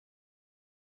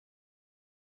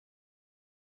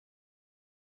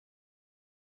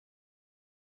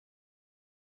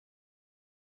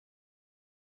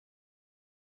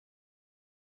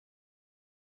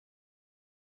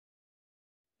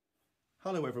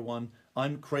Hello everyone,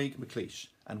 I'm Craig McLeish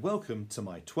and welcome to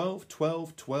my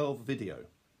 12-12-12 video.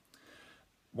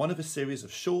 One of a series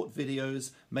of short videos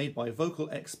made by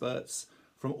vocal experts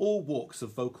from all walks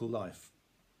of vocal life.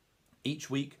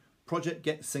 Each week, Project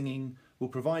Get Singing will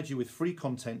provide you with free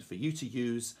content for you to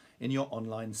use in your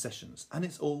online sessions, and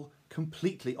it's all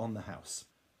completely on the house.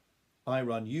 I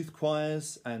run youth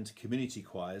choirs and community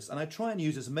choirs, and I try and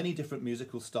use as many different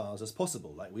musical styles as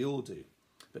possible, like we all do.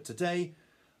 But today,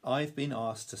 I've been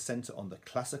asked to centre on the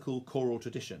classical choral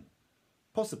tradition,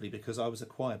 possibly because I was a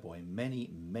choir boy many,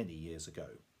 many years ago.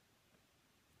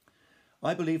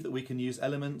 I believe that we can use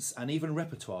elements and even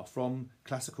repertoire from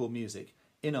classical music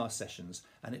in our sessions,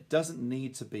 and it doesn't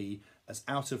need to be as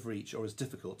out of reach or as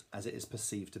difficult as it is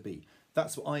perceived to be.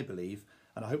 That's what I believe,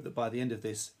 and I hope that by the end of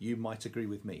this you might agree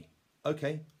with me.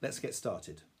 Okay, let's get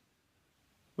started.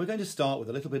 We're going to start with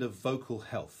a little bit of vocal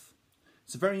health.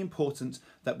 It's very important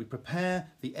that we prepare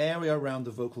the area around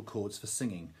the vocal cords for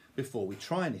singing before we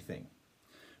try anything.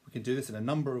 We can do this in a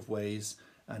number of ways,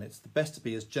 and it's the best to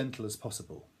be as gentle as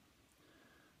possible.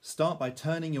 Start by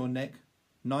turning your neck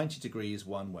 90 degrees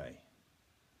one way.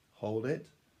 Hold it,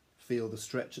 feel the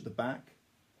stretch at the back,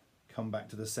 come back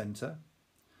to the centre,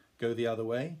 go the other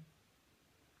way.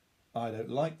 I don't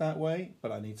like that way,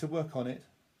 but I need to work on it,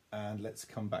 and let's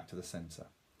come back to the centre.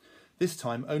 This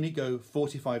time only go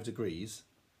 45 degrees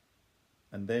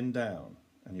and then down,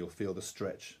 and you'll feel the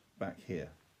stretch back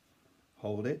here.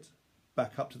 Hold it,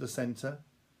 back up to the centre,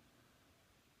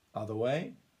 other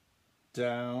way,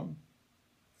 down,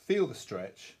 feel the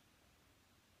stretch,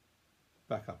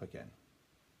 back up again.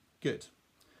 Good.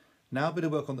 Now a bit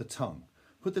of work on the tongue.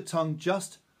 Put the tongue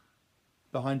just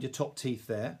behind your top teeth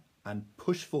there and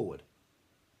push forward.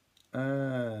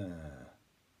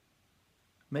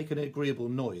 Make an agreeable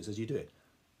noise as you do it.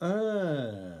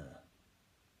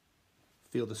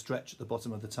 Feel the stretch at the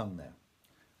bottom of the tongue there.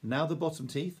 Now the bottom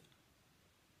teeth.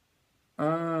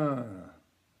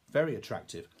 Very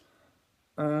attractive.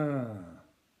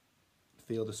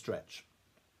 Feel the stretch.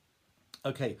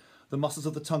 Okay, the muscles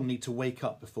of the tongue need to wake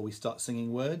up before we start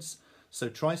singing words. So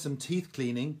try some teeth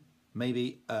cleaning,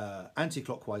 maybe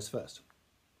anti-clockwise first.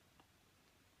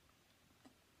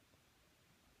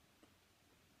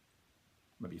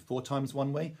 Maybe 4 times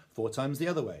one way, 4 times the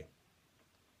other way.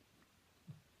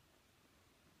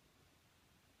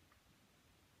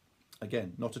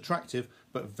 Again, not attractive,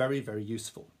 but very, very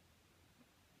useful.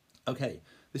 Okay,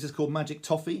 this is called magic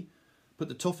toffee. Put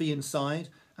the toffee inside,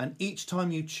 and each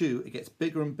time you chew, it gets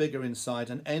bigger and bigger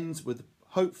inside and ends with,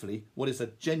 hopefully, what is a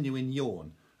genuine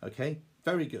yawn. Okay,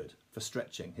 very good for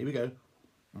stretching. Here we go.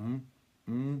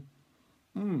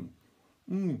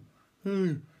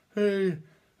 Hey.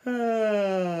 I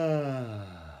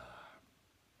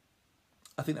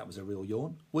think that was a real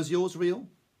yawn. Was yours real?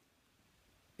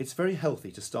 It's very healthy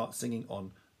to start singing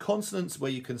on consonants where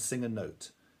you can sing a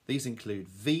note. These include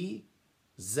V,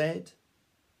 Z,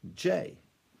 J.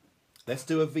 Let's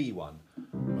do a V one.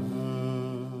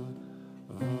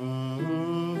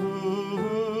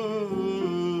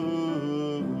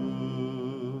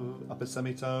 Upper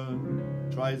semitone.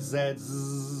 Try Z.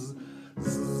 Z,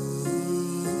 Z.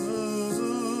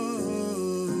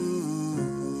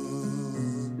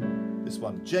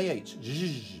 One JH.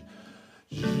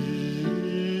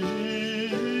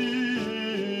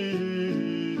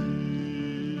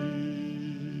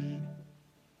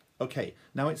 Okay,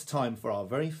 now it's time for our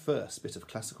very first bit of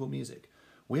classical music.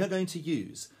 We are going to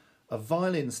use a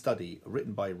violin study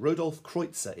written by Rodolphe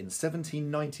Kreutzer in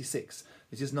 1796.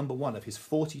 This is number 1 of his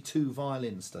 42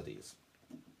 violin studies.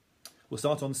 We'll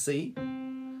start on C.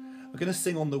 We're going to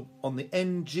sing on the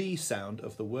NG sound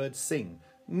of the word sing.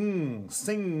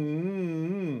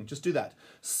 Sing, just do that.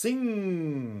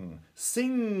 Sing,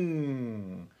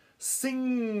 sing,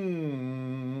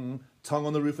 sing. Tongue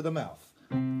on the roof of the mouth.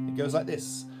 It goes like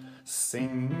this.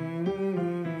 Sing.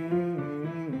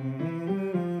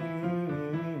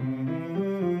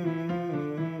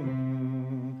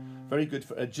 Very good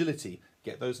for agility.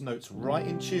 Get those notes right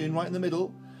in tune, right in the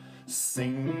middle.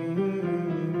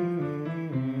 Sing.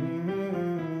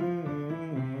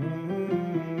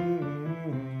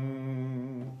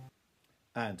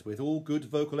 And with all good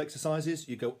vocal exercises,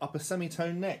 you go upper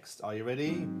semitone next. Are you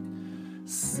ready?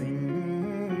 Sing.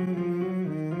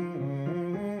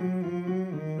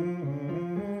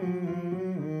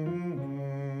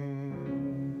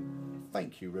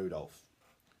 Thank you, Rodolphe.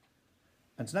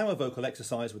 And now a vocal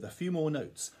exercise with a few more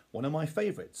notes, one of my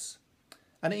favourites.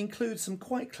 And it includes some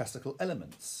quite classical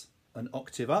elements. An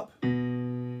octave up,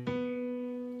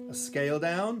 a scale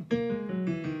down,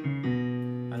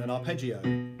 and an arpeggio.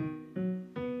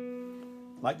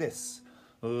 Like this.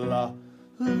 La,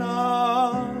 la,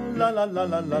 la, la, la,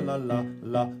 la, la, la,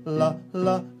 la, la,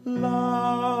 la,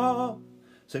 la.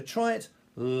 So try it,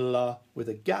 la, with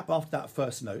a gap after that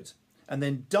first note, and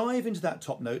then dive into that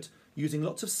top note using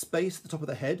lots of space at the top of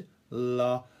the head,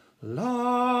 la,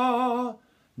 la.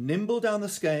 Nimble down the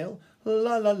scale,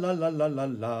 la, la, la, la, la, la,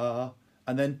 la.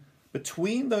 And then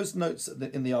between those notes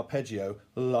in the arpeggio,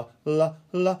 la, la,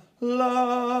 la,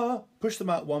 la, push them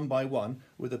out one by one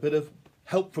with a bit of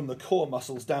help from the core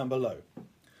muscles down below.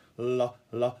 La,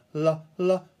 la, la,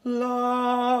 la,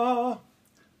 la.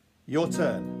 Your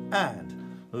turn. And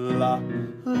la,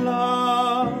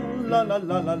 la, la, la,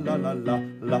 la, la, la, la,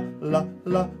 la, la,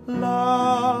 la,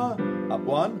 la. Up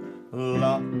one.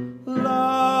 La,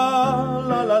 la,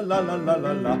 la, la, la, la, la,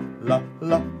 la, la,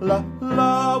 la, la,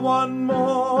 la. One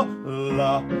more.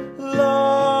 La,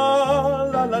 la,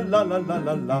 la, la, la, la,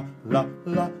 la, la, la,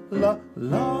 la, la,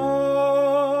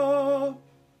 la.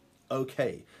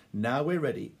 Okay, now we're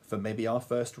ready for maybe our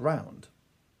first round.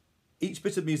 Each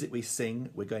bit of music we sing,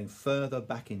 we're going further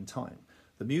back in time.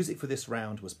 The music for this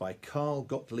round was by Carl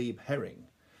Gottlieb Herring,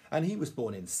 and he was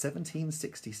born in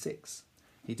 1766.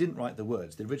 He didn't write the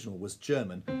words, the original was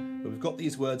German, but we've got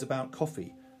these words about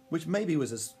coffee, which maybe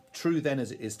was as true then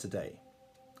as it is today.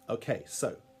 Okay,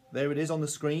 so there it is on the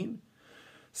screen.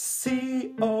 C-O-F-F-E-E,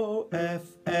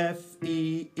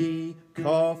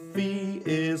 coffee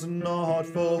is not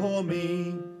for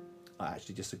me. I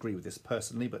actually disagree with this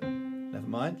personally, but never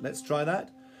mind, let's try that.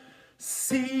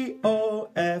 C-O-F-F-E-E,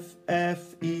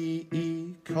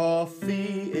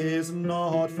 coffee is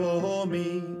not for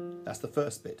me. That's the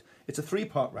first bit. It's a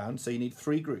three-part round, so you need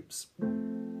three groups.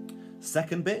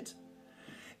 Second bit.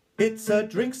 It's a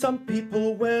drink some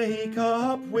people wake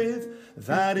up with,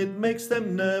 that it makes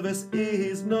them nervous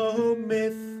is no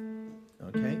myth.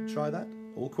 Okay, try that.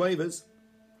 All quavers.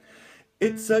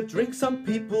 It's a drink some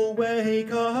people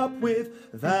wake up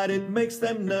with, that it makes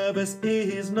them nervous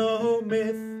is no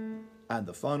myth. And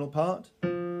the final part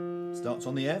starts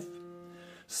on the F.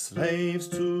 Slaves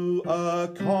to a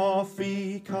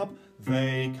coffee cup,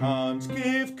 they can't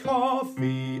give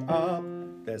coffee up.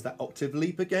 There's that octave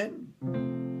leap again.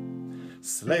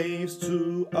 Slaves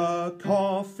to a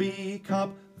coffee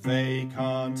cup, they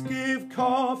can't give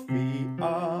coffee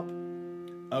up.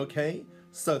 Okay,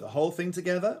 so the whole thing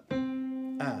together.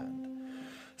 And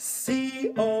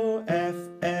C-O-F-F-E-E,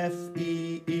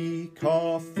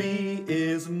 coffee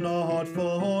is not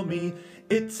for me.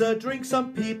 It's a drink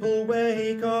some people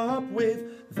wake up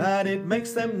with, that it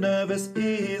makes them nervous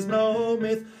is no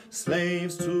myth.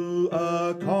 Slaves to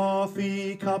a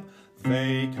coffee cup,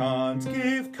 they can't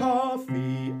give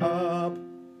coffee up.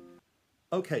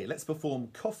 Okay, let's perform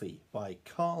Coffee by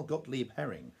Carl Gottlieb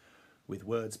Herring with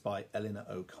words by Eleanor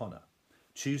O'Connor.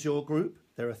 Choose your group.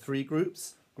 There are three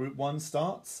groups. Group one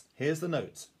starts. Here's the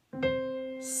note.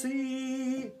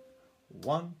 C.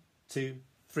 1, 2,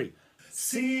 3.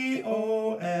 C-O-F-F-E-E,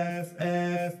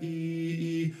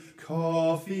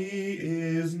 coffee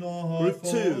is not Group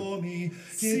for me.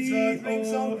 It's a drink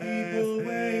some people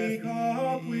wake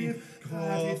up with,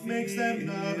 that it makes them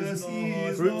nervous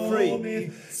is Group 3.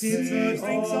 It's a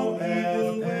drink some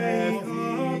people wake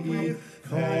up with,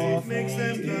 that it makes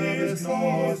them nervous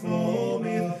not for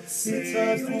me. It's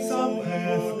a drink some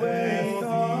people wake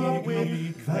up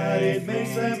with, that it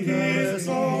makes them nervous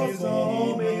not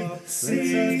for me. It's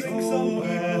a drink some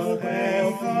people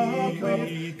wake up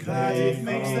with, that it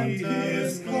makes them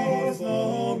nervous not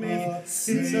for me. It's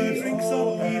a drink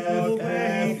some people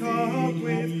wake up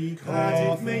with, that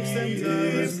it makes them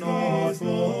nervous not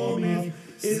for me.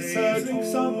 It's a drink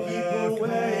some people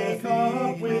wake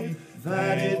up with,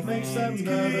 that it makes them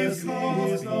nervous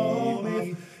is no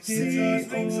myth. It's a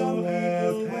drink some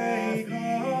people wake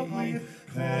up with,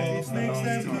 that it makes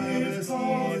them nervous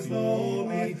is no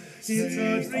myth. It's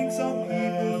a drink some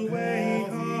people wake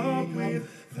up with,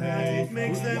 that it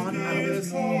makes them nervous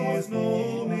is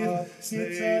no myth. It's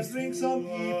a drink some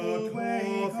people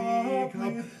wake up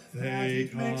with, that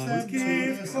it makes them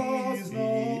nervous is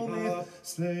no myth.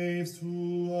 Slaves to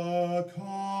a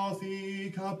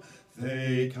coffee cup,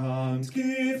 they can't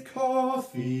give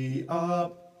coffee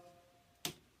up.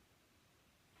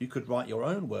 You could write your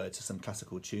own words to some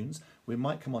classical tunes. We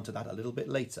might come on to that a little bit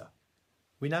later.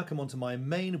 We now come on to my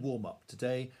main warm-up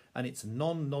today, and it's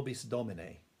Non Nobis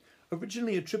Domine.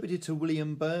 Originally attributed to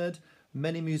William Byrd,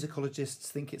 many musicologists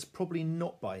think it's probably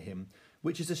not by him,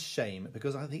 which is a shame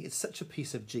because I think it's such a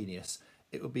piece of genius.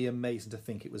 It would be amazing to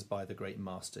think it was by the great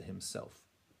master himself.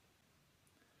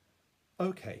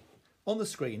 Okay. On the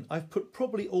screen, I've put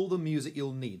probably all the music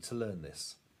you'll need to learn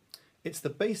this. It's the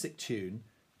basic tune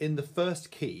in the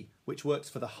first key, which works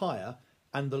for the higher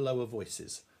and the lower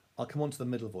voices. I'll come on to the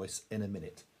middle voice in a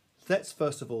minute. Let's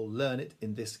first of all learn it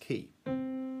in this key.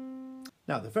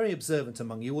 Now, the very observant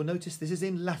among you will notice this is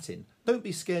in Latin. Don't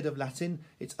be scared of Latin,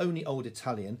 it's only Old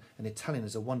Italian, and Italian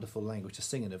is a wonderful language to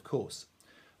sing in, of course.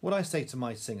 What I say to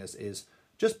my singers is,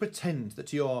 just pretend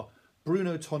that you're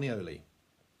Bruno Tonioli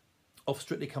of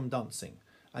Strictly Come Dancing,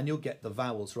 and you'll get the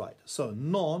vowels right. So,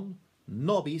 non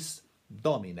nobis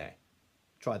domine.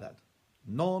 Try that.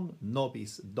 Non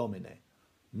nobis domine.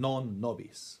 Non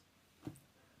nobis.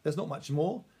 There's not much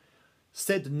more.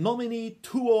 Sed nomini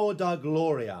tuo da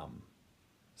gloriam.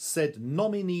 Sed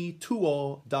nomini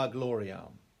tuo da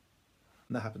gloriam.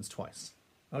 And that happens twice.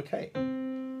 Okay.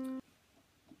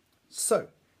 So,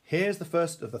 here's the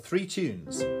first of the three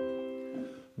tunes.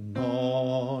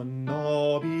 Non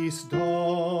nobis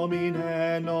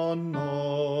domine, non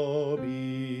nobis.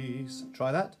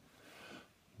 Try that.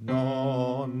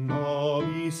 Non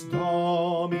nobis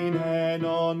domine,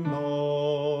 non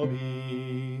nobis.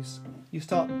 You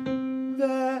start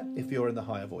there if you're in the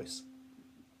higher voice.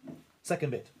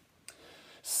 Second bit.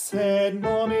 Sed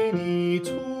nomini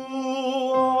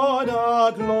tuo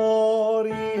da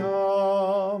gloriam.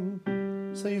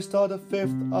 So you start a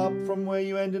fifth up from where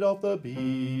you ended off the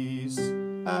B's.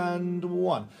 And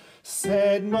one.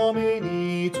 Sed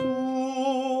nomini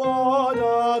tuo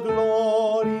da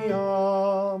gloriam.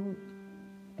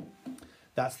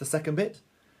 That's the second bit.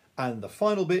 And the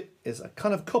final bit is a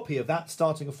kind of copy of that,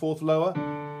 starting a fourth lower.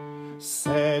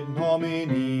 Sed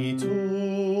nomini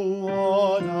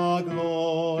tuo da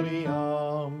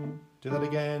gloriam. Do that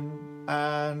again.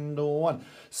 And one.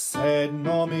 Sed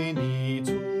nomini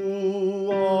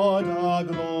tuo da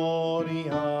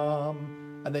gloriam.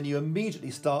 And then you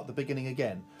immediately start the beginning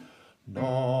again.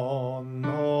 Non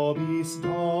nobis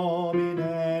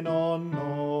domine, non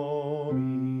nobis.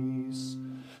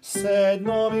 Sed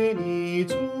nomini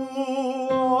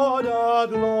tuo da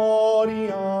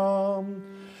gloriam.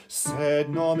 Sed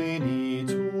nomini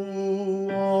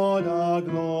tuo da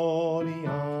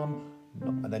gloriam.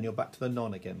 And then you're back to the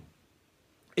non again.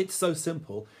 It's so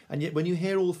simple, and yet when you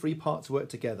hear all three parts work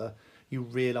together, you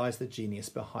realise the genius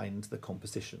behind the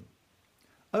composition.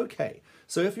 Okay,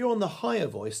 so if you're on the higher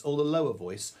voice or the lower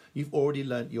voice, you've already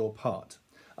learnt your part.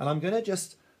 And I'm going to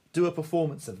just do a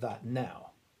performance of that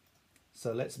now.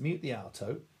 So let's mute the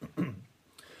alto.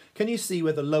 Can you see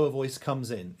where the lower voice comes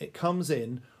in? It comes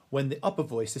in when the upper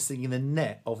voice is singing the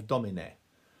ne of domine.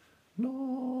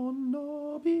 Non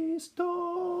nobis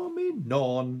domine.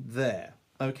 Non, there.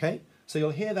 Okay, so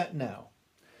you'll hear that now.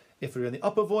 If you're in the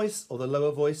upper voice or the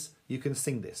lower voice, you can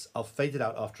sing this. I'll fade it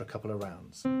out after a couple of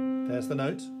rounds. There's the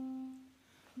note.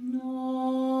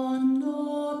 Non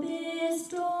nobis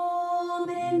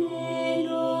domine,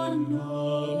 non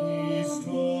nobis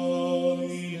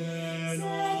domine,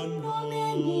 sed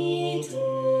nomini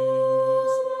tuo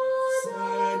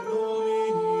da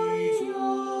gloriam,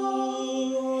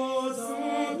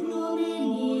 sed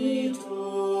nomini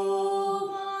tuo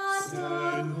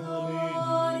da gloriam,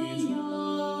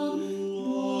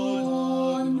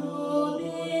 non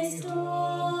nobis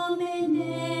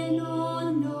domine,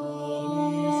 non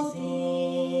nobis,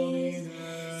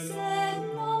 sed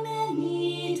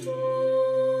nomini tuo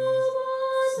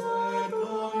da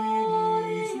gloriam,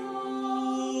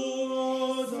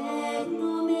 sed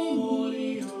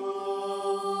nomini tuo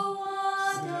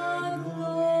da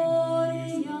gloriam,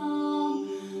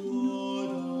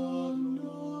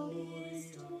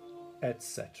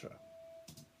 Etc.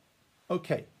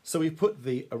 Okay, so we've put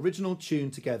the original tune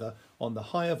together on the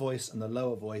higher voice and the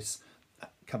lower voice,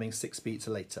 coming 6 beats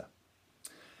later.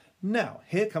 Now,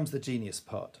 here comes the genius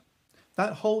part.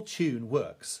 That whole tune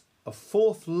works a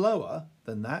fourth lower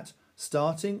than that,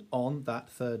 starting on that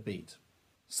third beat.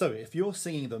 So if you're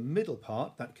singing the middle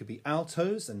part, that could be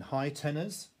altos and high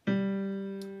tenors,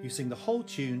 you sing the whole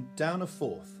tune down a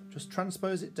fourth. Just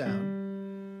transpose it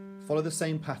down. Follow the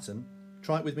same pattern.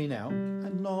 Try it with me now.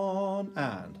 And non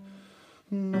and.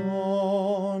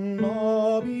 Non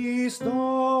nobis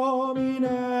domine,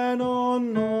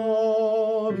 non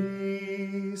nobis,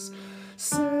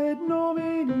 sed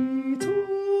nomini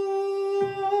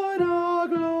tuo da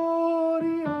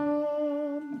gloriam,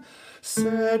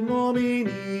 sed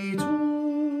nomini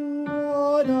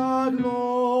tuo da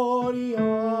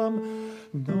gloriam,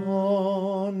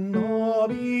 non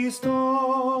nobis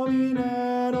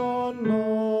domine, non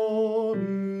nobis,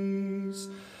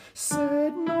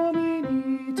 sed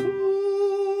nomini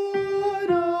tuo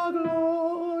da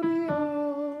gloriam,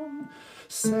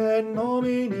 sed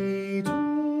nomini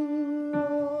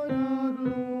tuo da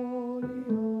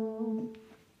gloriam.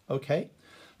 Okay,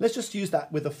 let's just use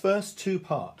that with the first two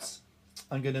parts.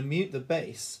 I'm going to mute the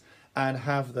bass and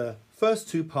have the first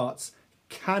two parts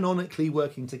canonically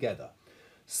working together.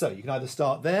 So you can either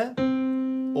start there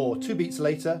or 2 beats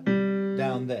later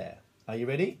down there. Are you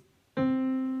ready?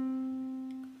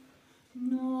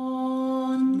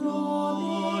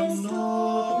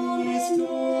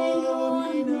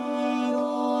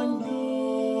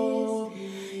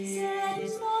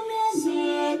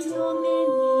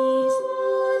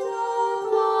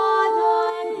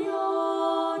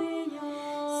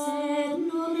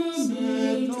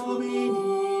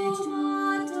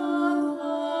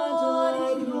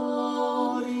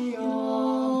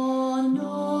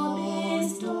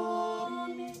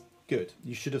 Good.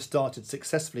 You should have started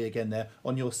successfully again there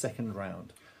on your second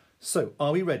round. So,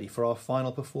 are we ready for our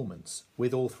final performance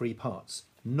with all 3 parts?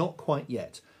 Not quite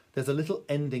yet. There's a little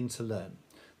ending to learn.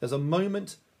 There's a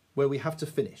moment where we have to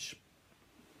finish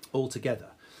all together.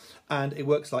 And it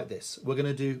works like this. We're going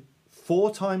to do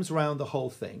 4 times round the whole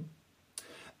thing.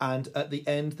 And at the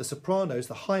end, the sopranos,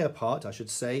 the higher part, I should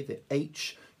say, the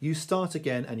H, you start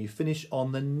again and you finish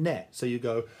on the ne. So you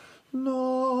go,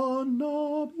 non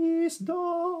nobis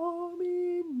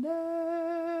Domine.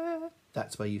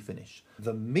 That's where you finish.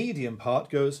 The medium part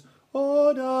goes,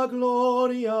 Oda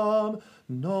gloriam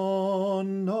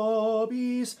non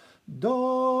nobis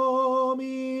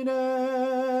Domine.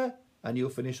 And you'll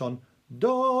finish on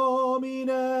Domine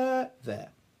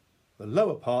there. The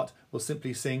lower part will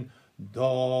simply sing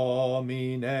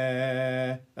Domine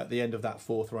at the end of that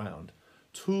 4th round.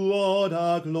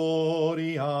 Tuoda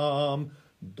gloriam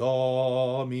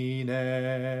Domine.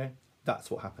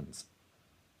 That's what happens.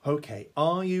 Okay,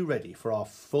 are you ready for our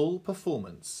full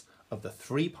performance of the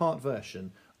 3-part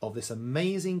version of this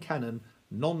amazing canon,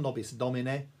 Non Nobis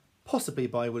Domine, possibly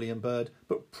by William Byrd,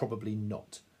 but probably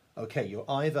not. Okay, you're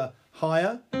either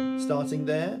higher, starting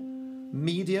there,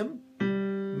 medium,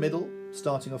 middle,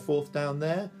 starting a 4th down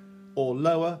there, or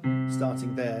lower,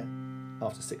 starting there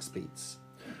after 6 beats.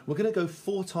 We're going to go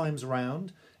 4 times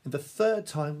round. In the 3rd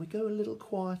time, we go a little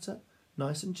quieter,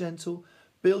 nice and gentle,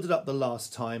 build it up the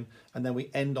last time, and then we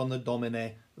end on the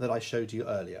Domine that I showed you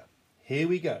earlier. Here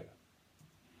we go.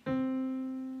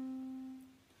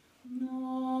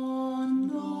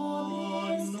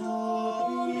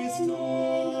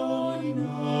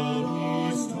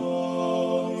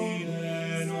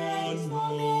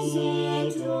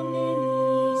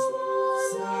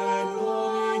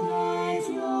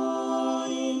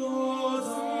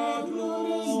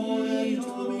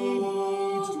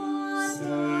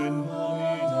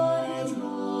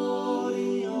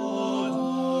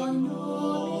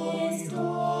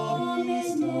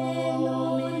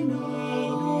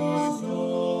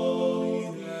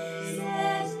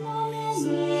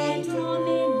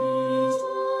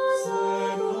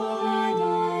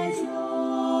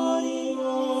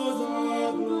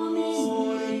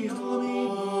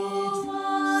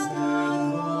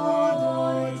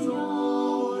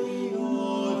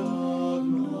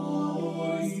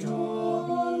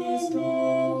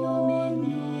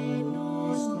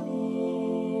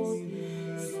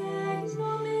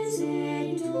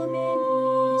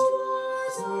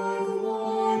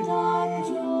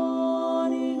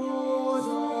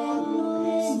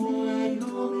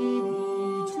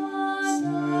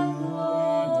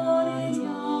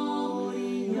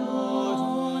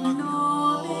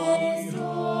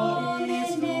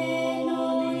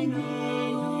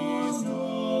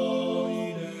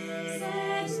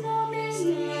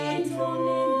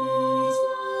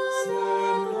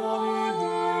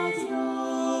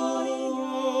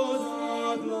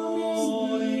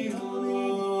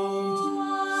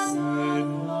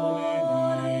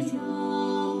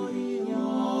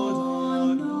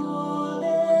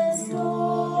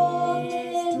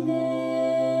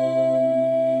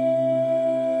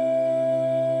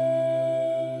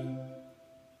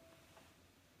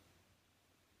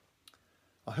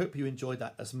 I hope you enjoyed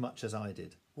that as much as I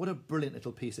did. What a brilliant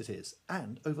little piece it is,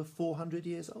 and over 400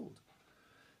 years old.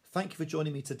 Thank you for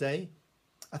joining me today.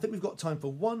 I think we've got time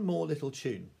for one more little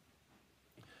tune.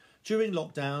 During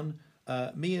lockdown,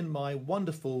 me and my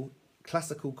wonderful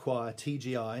classical choir,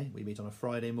 TGI, we meet on a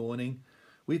Friday morning,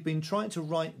 we've been trying to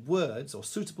write words or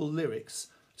suitable lyrics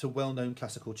to well-known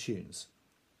classical tunes.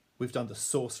 We've done The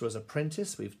Sorcerer's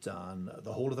Apprentice, we've done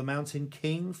The Hall of the Mountain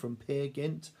King from Peer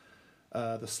Gynt,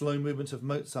 the slow movement of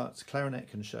Mozart's clarinet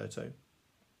concerto.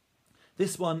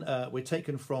 This one we're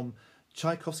taken from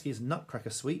Tchaikovsky's Nutcracker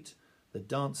Suite, the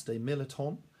Danse des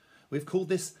Militons. We've called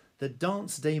this the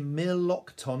Danse des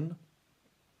Miloctons,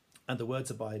 and the words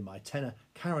are by my tenor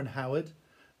Karen Howard.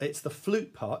 It's the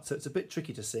flute part, so it's a bit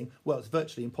tricky to sing. Well, it's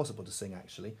virtually impossible to sing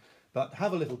actually, but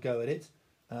have a little go at it.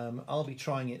 I'll be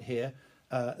trying it here.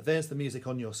 There's the music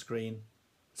on your screen.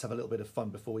 Let's have a little bit of fun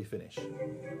before we finish.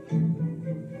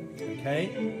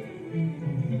 Okay?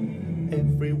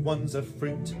 Everyone's a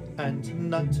fruit and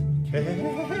nut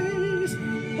case,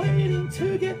 waiting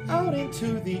to get out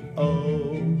into the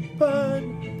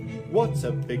open. What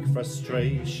a big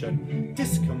frustration,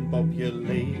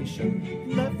 discombobulation.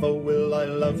 Never will I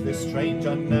love this strange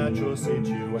unnatural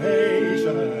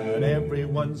situation.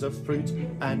 Everyone's a fruit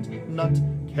and nut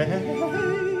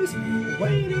case,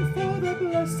 waiting for the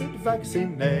blessed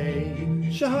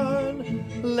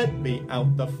vaccination. Let me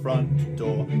out the front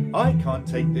door, I can't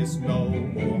take this no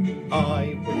more.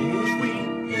 I wish we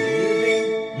lived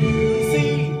in New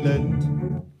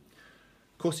Zealand.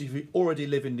 Of course, if you already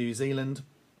live in New Zealand,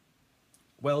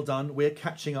 well done. We're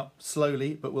catching up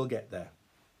slowly, but we'll get there.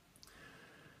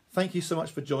 Thank you so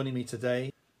much for joining me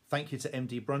today. Thank you to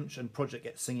MD Brunch and Project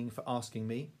Get Singing for asking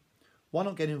me. Why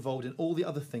not get involved in all the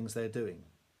other things they're doing?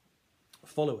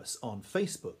 Follow us on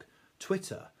Facebook,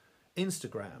 Twitter,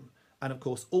 Instagram, and of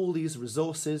course all these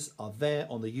resources are there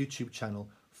on the YouTube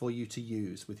channel for you to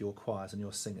use with your choirs and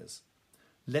your singers.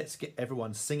 Let's get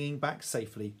everyone singing back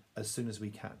safely as soon as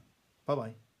we can.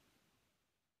 Bye-bye.